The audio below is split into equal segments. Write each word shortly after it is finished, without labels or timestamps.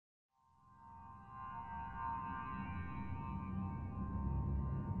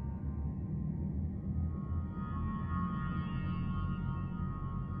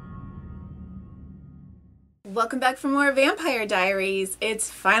Welcome back for more Vampire Diaries. It's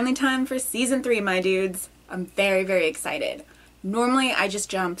finally time for season 3, my dudes. I'm very, very excited. Normally I just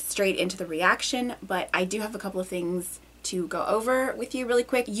jump straight into the reaction, but I do have a couple of things to go over with you really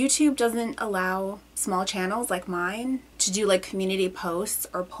quick. YouTube doesn't allow small channels like mine to do like community posts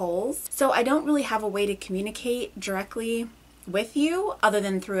or polls, so I don't really have a way to communicate directly with you other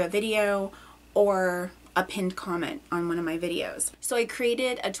than through a video or a pinned comment on one of my videos. So I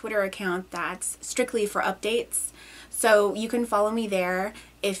created a Twitter account that's strictly for updates. So you can follow me there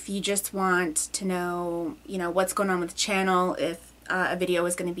if you just want to know, what's going on with the channel, if a video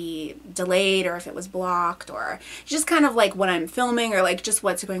is going to be delayed or if it was blocked, or just kind of like what I'm filming or like just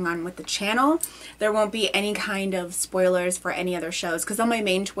what's going on with the channel. There won't be any kind of spoilers for any other shows, because on my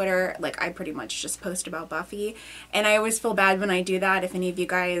main Twitter, like, I pretty much just post about Buffy, and I always feel bad when I do that. If any of you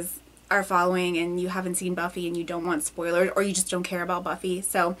guys are following and you haven't seen Buffy and you don't want spoilers, or you just don't care about Buffy.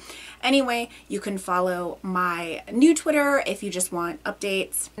 So anyway, you can follow my new Twitter if you just want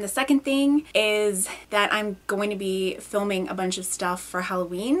updates. And the second thing is that I'm going to be filming a bunch of stuff for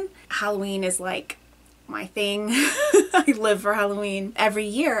Halloween. Halloween is like my thing. I live for Halloween. Every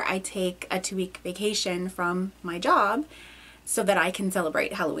year I take a 2-week vacation from my job so that I can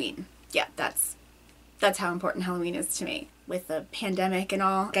celebrate Halloween. Yeah, that's how important Halloween is to me. With the pandemic and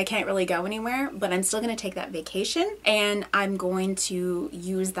all, I can't really go anywhere, but I'm still going to take that vacation, and I'm going to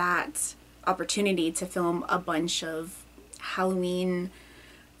use that opportunity to film a bunch of Halloween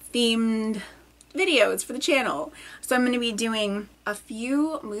themed videos for the channel. So I'm going to be doing a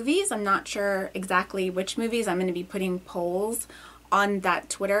few movies. I'm not sure exactly which movies. I'm going to be putting polls on that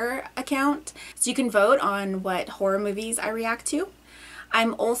Twitter account, so you can vote on what horror movies I react to.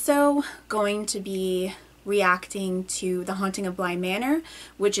 I'm also going to be reacting to The Haunting of Bly Manor,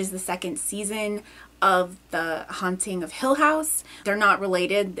 which is the second season of The Haunting of Hill House. They're not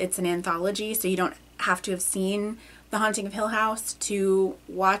related. It's an anthology, so you don't have to have seen The Haunting of Hill House to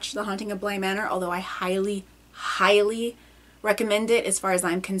watch The Haunting of Bly Manor, although I highly, highly recommend it. As far as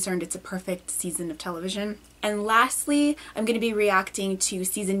I'm concerned, it's a perfect season of television. And lastly, I'm going to be reacting to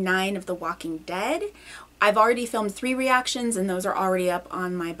season 9 of The Walking Dead. I've already filmed 3 reactions, and those are already up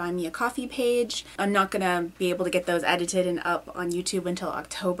on my Buy Me a Coffee page. I'm not gonna be able to get those edited and up on YouTube until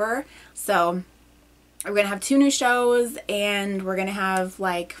October. So we're gonna have 2 new shows, and we're gonna have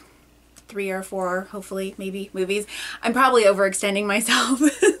like 3 or 4, hopefully, maybe, movies. I'm probably overextending myself.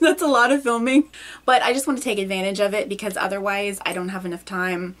 That's a lot of filming. But I just want to take advantage of it, because otherwise I don't have enough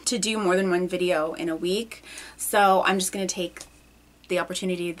time to do more than 1 video in a week. So I'm just gonna take the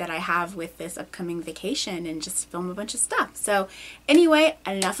opportunity that I have with this upcoming vacation and just film a bunch of stuff. So anyway,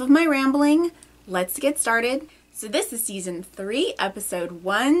 enough of my rambling. Let's get started. So this is season 3, episode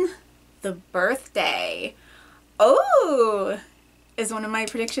 1, The Birthday. Oh, is one of my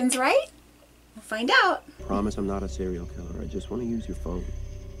predictions right? We'll find out. Promise I'm not a serial killer. I just want to use your phone.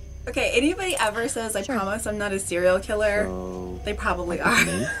 Okay, anybody ever says I promise I'm not a serial killer, So, they probably are.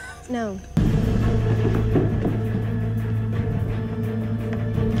 No.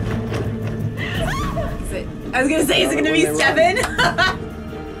 I was gonna say, is it gonna be Stefan?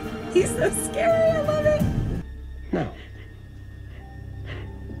 He's so scary, I love it. No.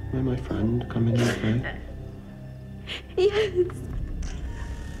 Am I my friend? Come in and play? Yes.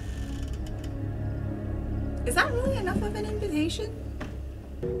 Is that really enough of an invitation?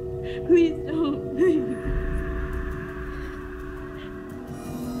 Please don't. Please.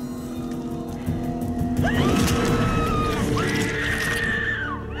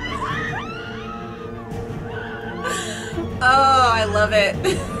 Oh, I love it.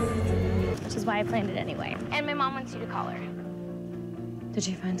 Which is why I planned it anyway. And my mom wants you to call her. Did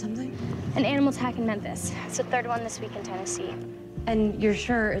you find something? An animal attack in Memphis. It's the 3rd one this week in Tennessee. And you're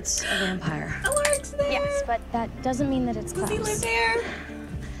sure it's a vampire? Alaric's there. Yes, but that doesn't mean that it's Does close. he live there?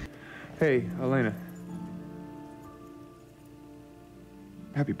 Hey, Elena.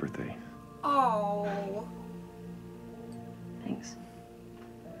 Happy birthday. Oh. Thanks.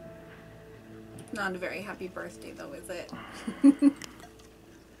 Not a very happy birthday though, is it?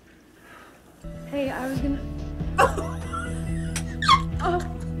 Hey, I was gonna... Oh.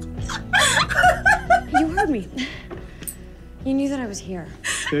 You heard me. You knew that I was here.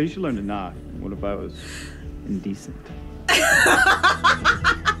 Yeah, you should learn to knock. What if I was indecent?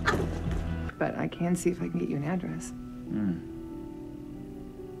 But I can see if I can get you an address.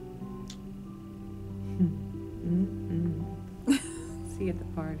 See you at the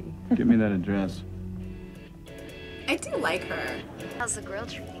party. Give me that address. I do like her. How's the grill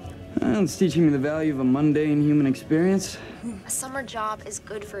treating you? It's teaching me the value of a mundane human experience. A summer job is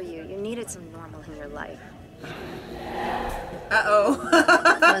good for you. You needed some normal in your life. Uh-oh.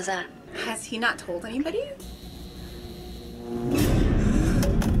 What was that? Has he not told anybody?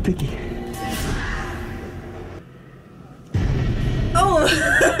 Vicky. Oh!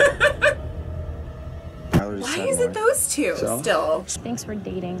 Tyler's Why said is more. it those two still? Thanks for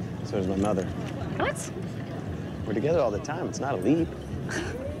dating. So is my mother. What? We're together all the time. It's not a leap,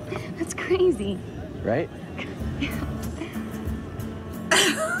 That's crazy. right?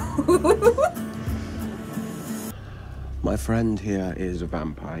 My friend here is a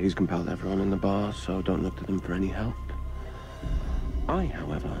vampire. He's compelled everyone in the bar, so don't look to them for any help. I,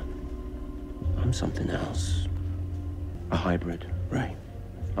 however, I'm something else. A hybrid, Ray.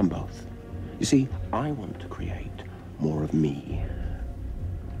 I'm both. You see, I want to create more of me.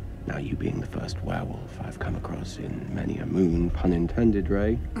 Now, you being the first werewolf I've come across in many a moon, pun intended,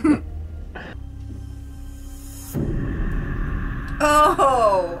 Ray.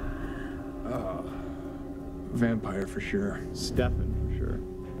 Oh! Vampire for sure. Stefan for sure.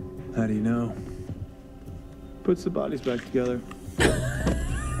 How do you know? Puts the bodies back together.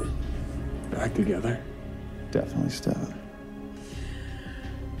 Back together? Definitely Stefan.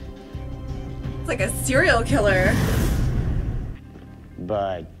 It's like a serial killer.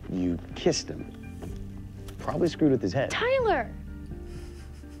 But you kissed him. Probably screwed with his head. Tyler!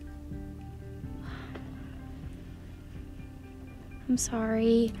 I'm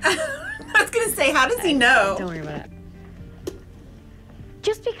sorry. I was gonna say, how does he know? Don't worry about it.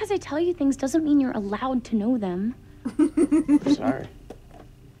 Just because I tell you things doesn't mean you're allowed to know them. Sorry.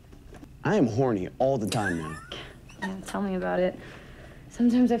 I am horny all the time now. Yeah, tell me about it.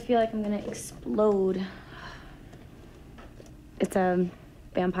 Sometimes I feel like I'm gonna explode. It's a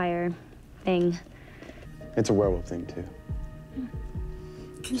vampire thing. It's a werewolf thing, too.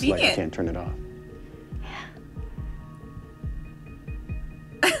 It's like I Convenient. can't turn it off.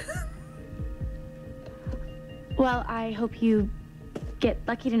 Well, I hope you get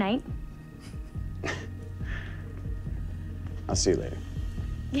lucky tonight. I'll see you later.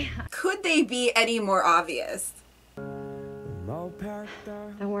 Yeah. Could they be any more obvious? Don't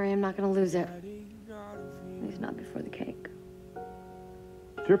worry, I'm not gonna lose it. At least not before the cake.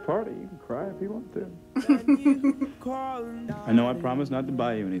 It's your party. You can cry if you want to. I know I promised not to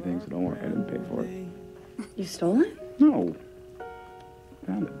buy you anything, so don't worry. I didn't pay for it. You stole it? No.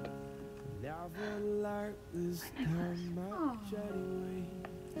 Found it. Shall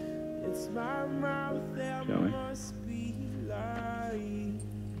we?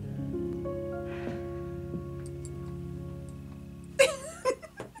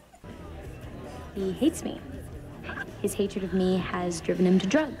 He hates me. His hatred of me has driven him to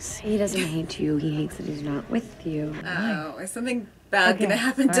drugs. He doesn't hate you. He hates that he's not with you. Oh, is something bad gonna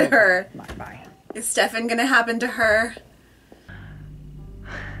happen to her? Bye. Is Stefan gonna happen to her?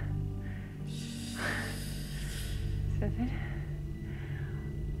 Stefan?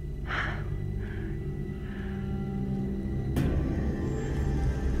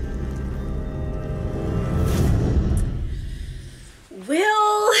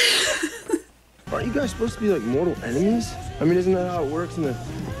 Will? Aren't you guys supposed to be like mortal enemies? I mean, isn't that how it works in the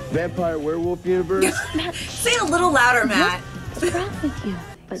vampire werewolf universe? Say it a little louder, Matt. What's wrong with you?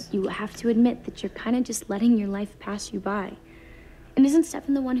 But you have to admit that you're kind of just letting your life pass you by. And isn't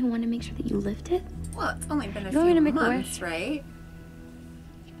Stefan the one who wanted to make sure that you lived it? Well, it's only been a You want me few to make a months, right?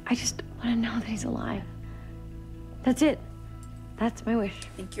 I just want to know that he's alive. That's it. That's my wish. I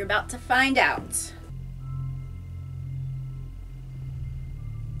think you're about to find out.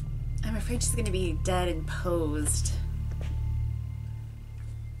 I'm afraid she's gonna be dead and posed.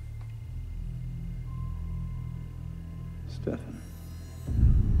 Stefan.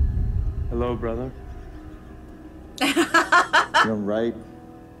 Hello, brother. You're right.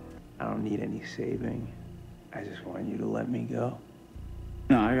 I don't need any saving. I just want you to let me go.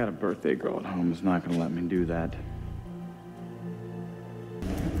 No, I got a birthday girl at home who's not gonna let me do that.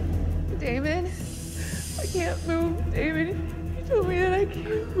 David? I can't move. David, you told me that I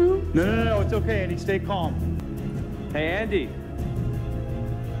can't move. No, it's okay, Andy. Stay calm. Hey, Andy.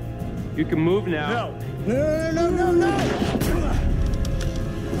 You can move now. No.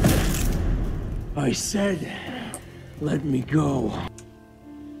 I said, let me go.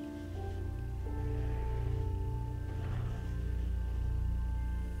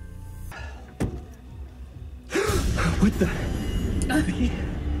 What the?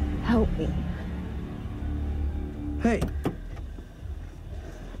 Help me. Hey.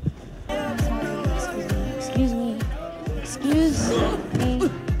 Excuse me. Excuse me.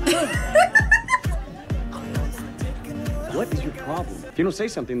 What is your problem? If you don't say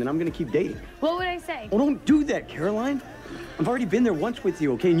something, then I'm gonna keep dating. What would I say? Oh, don't do that, Caroline. I've already been there once with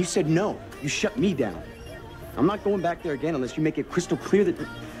you, okay? And you said no. You shut me down. I'm not going back there again unless you make it crystal clear that...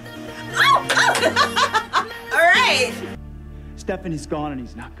 All right. Stefan is gone and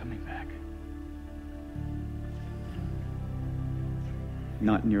he's not coming back.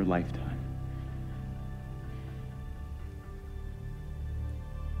 Not in your lifetime.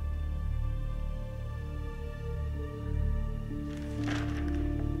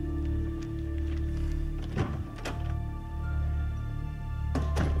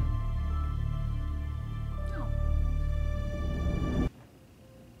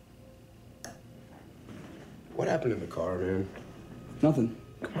 What happened in the car, man? Nothing.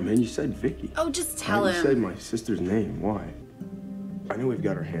 Come on, man, you said Vicky. Oh, just tell him. You said my sister's name. Why? I know we've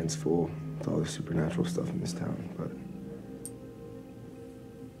got our hands full with all the supernatural stuff in this town, but...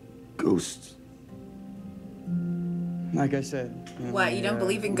 ghosts. Like I said. What, you don't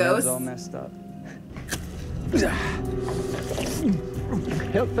believe in my head's ghosts? all messed up.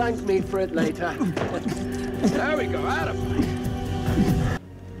 He'll thank me for it later. There we go, Adam.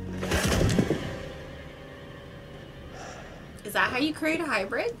 Is that how you create a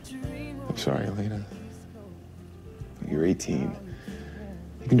hybrid? I'm sorry, Elena. You're 18.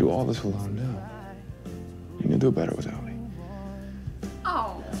 You can do all this alone now. You can do it better without me.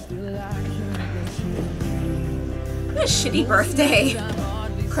 Oh. What a shitty birthday.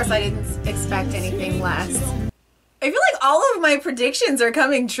 Of course, I didn't expect anything less. I feel like all of my predictions are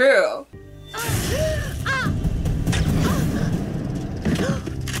coming true.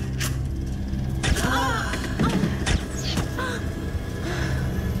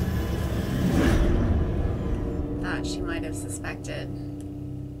 Thought she might have suspected.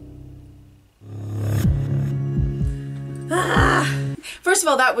 First of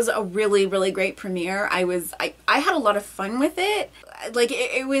all, that was a really, really great premiere. I had a lot of fun with it. Like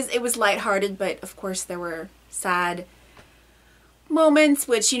it was lighthearted, but of course there were sad moments,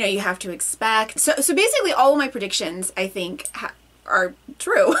 which, you know, you have to expect. So basically all of my predictions, I think, are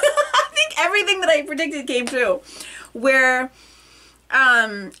true. I think everything that I predicted came true. Where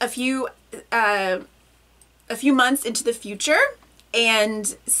a few months into the future,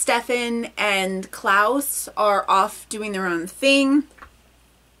 and Stefan and Klaus are off doing their own thing.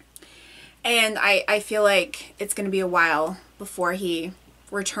 And I feel like it's going to be a while before he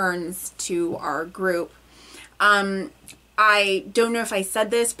returns to our group. I don't know if I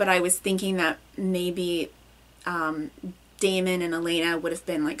said this, but I was thinking that maybe Damon and Elena would have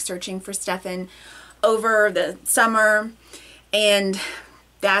been like searching for Stefan over the summer, and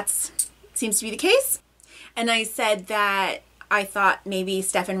that seems to be the case. And I said that I thought maybe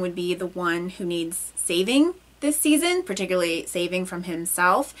Stefan would be the one who needs saving this season, particularly saving from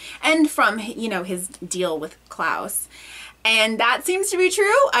himself and from, you know, his deal with Klaus. And that seems to be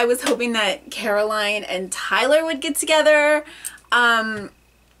true. I was hoping that Caroline and Tyler would get together. Damon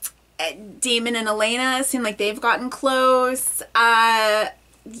and Elena seem like they've gotten close.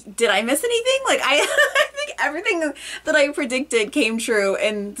 Did I miss anything? Like, I think everything that I predicted came true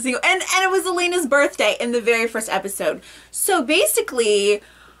and it was Elena's birthday in the very first episode. So basically,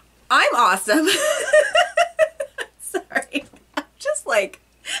 I'm awesome. Sorry. I'm just like,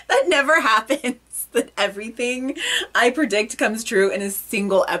 that never happens. That everything I predict comes true in a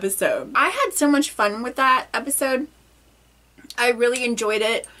single episode. I had so much fun with that episode. I really enjoyed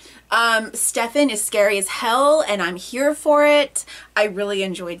it. Stefan is scary as hell, and I'm here for it. I really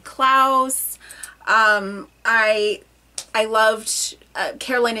enjoyed Klaus. I loved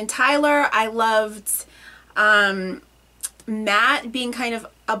Caroline and Tyler. I loved Matt being kind of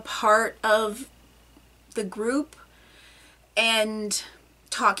a part of the group and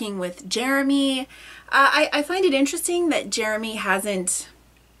talking with Jeremy. I find it interesting that Jeremy hasn't...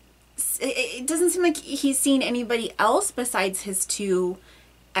 It doesn't seem like he's seen anybody else besides his two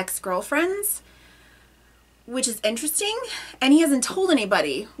ex-girlfriends, which is interesting, and he hasn't told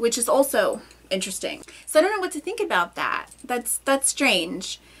anybody, which is also interesting. So I don't know what to think about that. That's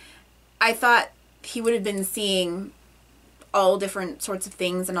strange. I thought he would have been seeing all different sorts of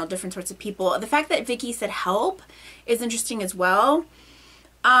things and all different sorts of people. The fact that Vicky said help is interesting as well.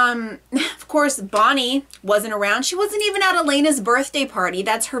 Of course, Bonnie wasn't around. She wasn't even at Elena's birthday party.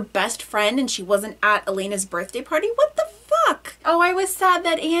 That's her best friend, and she wasn't at Elena's birthday party. What the fuck? Oh, I was sad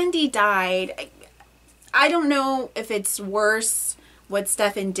that Andy died. I don't know if it's worse what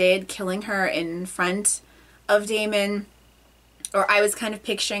Stefan did, killing her in front of Damon, or I was kind of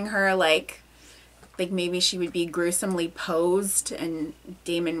picturing her like maybe she would be gruesomely posed and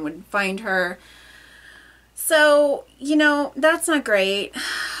Damon would find her. So, you know, that's not great.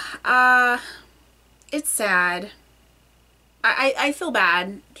 It's sad. I feel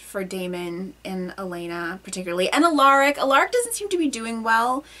bad for Damon and Elena particularly. And Alaric. Alaric doesn't seem to be doing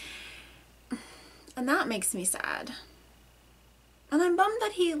well. And that makes me sad. And I'm bummed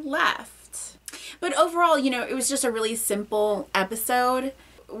that he left. But overall, you know, it was just a really simple episode.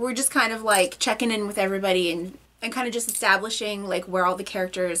 We're just kind of like checking in with everybody and kind of just establishing like where all the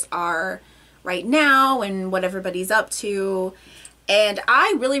characters are right now and what everybody's up to. And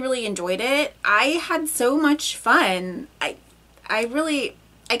I really enjoyed it. I had so much fun. I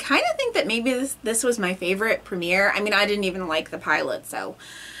kind of think that maybe this was my favorite premiere. I mean, I didn't even like the pilot, so.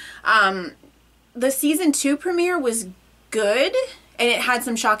 The season 2 premiere was good, and it had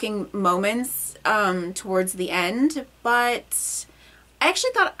some shocking moments towards the end, but I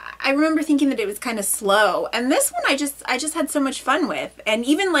actually I remember thinking that it was kind of slow. And this one I just had so much fun with. And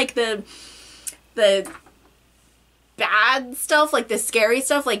even like the bad stuff, like the scary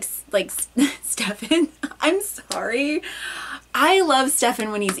stuff, like Stefan. I'm sorry. I love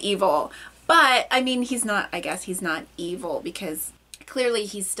Stefan when he's evil. But I mean, he's not, I guess he's not evil because clearly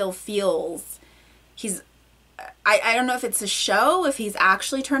he still feels I don't know if it's a show, if he's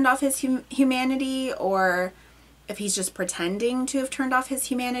actually turned off his humanity, or if he's just pretending to have turned off his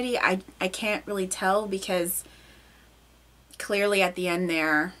humanity. I can't really tell, because clearly at the end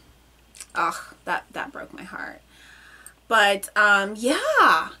there, that broke my heart. But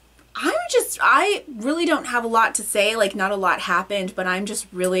yeah, I really don't have a lot to say. Like, not a lot happened, but I'm just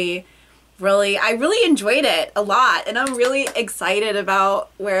I really enjoyed it a lot, and I'm really excited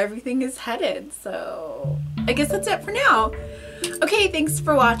about where everything is headed. So I guess that's it for now. Okay, thanks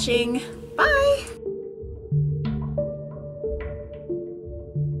for watching. Bye!